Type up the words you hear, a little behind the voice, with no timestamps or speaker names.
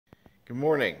Good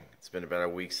morning. It's been about a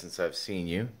week since I've seen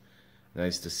you.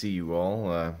 Nice to see you all.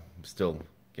 I'm still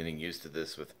getting used to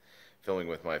this with filming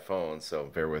with my phone, so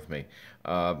bear with me.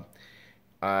 Uh,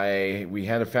 I we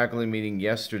had a faculty meeting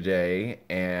yesterday,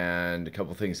 and a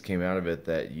couple things came out of it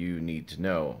that you need to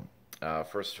know.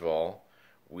 First of all,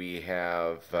 we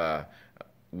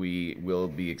will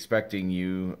be expecting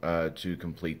you to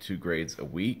complete 2 grades a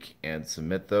week and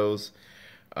submit those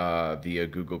via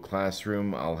Google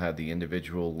Classroom. I'll have the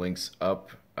individual links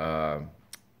up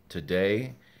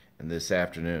today and this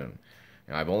afternoon.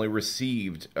 Now, I've only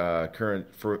received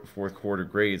current fourth quarter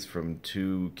grades from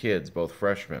 2 kids, both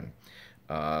freshmen.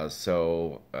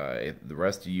 So the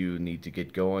rest of you need to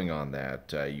get going on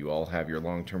that. You all have your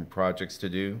long-term projects to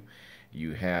do.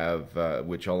 You have,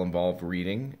 which all involve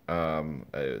reading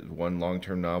one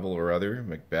long-term novel or other,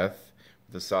 Macbeth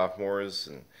for the sophomores,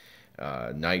 and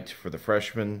Night for the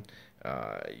freshmen.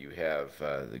 You have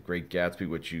The Great Gatsby,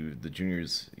 which you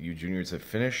juniors have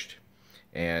finished,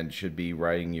 and should be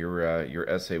writing your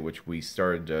essay, which we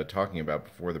started talking about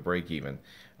before the break even.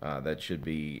 That should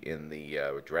be in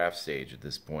the draft stage at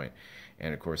this point.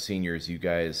 And of course, seniors, you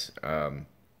guys,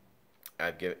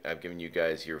 I've given you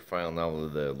guys your final novel,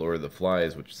 The Lord of the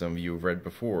Flies, which some of you have read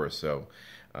before. So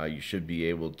you should be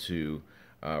able to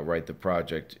write the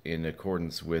project in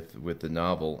accordance with the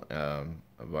novel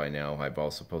by now. I've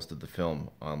also posted the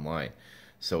film online.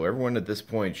 So everyone at this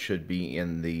point should be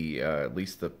in the at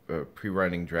least the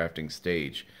pre-writing drafting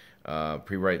stage.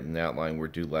 Pre-writing the outline were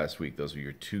due last week. Those were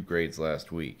your 2 grades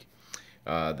last week.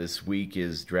 This week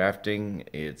is drafting.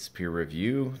 It's peer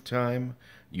review time.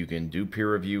 You can do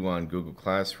peer review on Google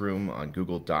Classroom, on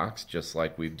Google Docs, just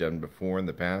like we've done before in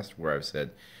the past, where I've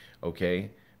said,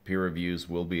 okay, peer reviews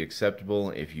will be acceptable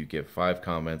if you give 5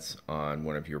 comments on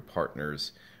one of your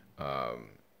partner's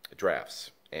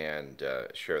drafts and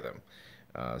share them.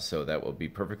 So that will be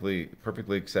perfectly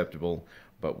acceptable,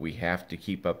 but we have to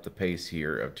keep up the pace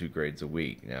here of 2 grades a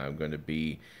week. Now I'm going to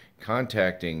be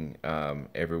contacting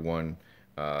everyone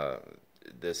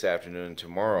this afternoon and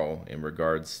tomorrow in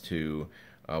regards to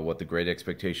what the grade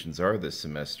expectations are this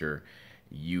semester.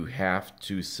 You have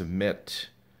to submit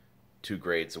 2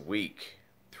 grades a week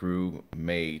through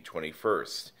May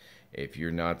 21st. If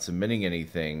you're not submitting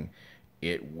anything,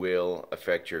 it will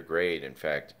affect your grade. In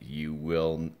fact, you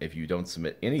will, if you don't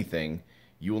submit anything,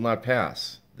 you will not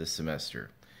pass this semester.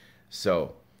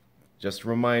 So, just a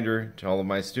reminder to all of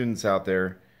my students out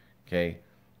there, okay,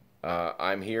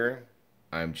 I'm here,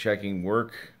 I'm checking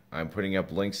work, I'm putting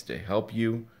up links to help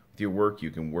you with your work.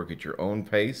 You can work at your own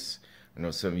pace. I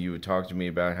know some of you would talk to me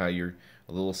about how you're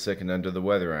a little sick and under the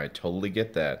weather, and I totally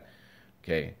get that,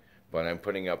 okay, but I'm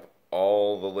putting up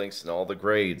all the links and all the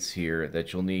grades here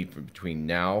that you'll need for between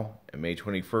now and May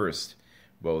 21st,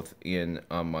 both in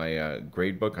on my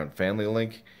grade book on Family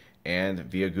Link and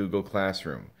via Google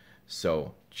Classroom.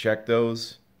 So check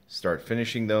those, start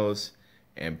finishing those,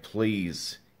 and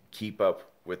please keep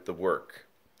up with the work.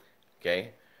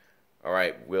 Okay? All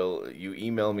right, will you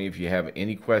email me if you have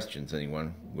any questions,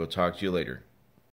 anyone? We'll talk to you later.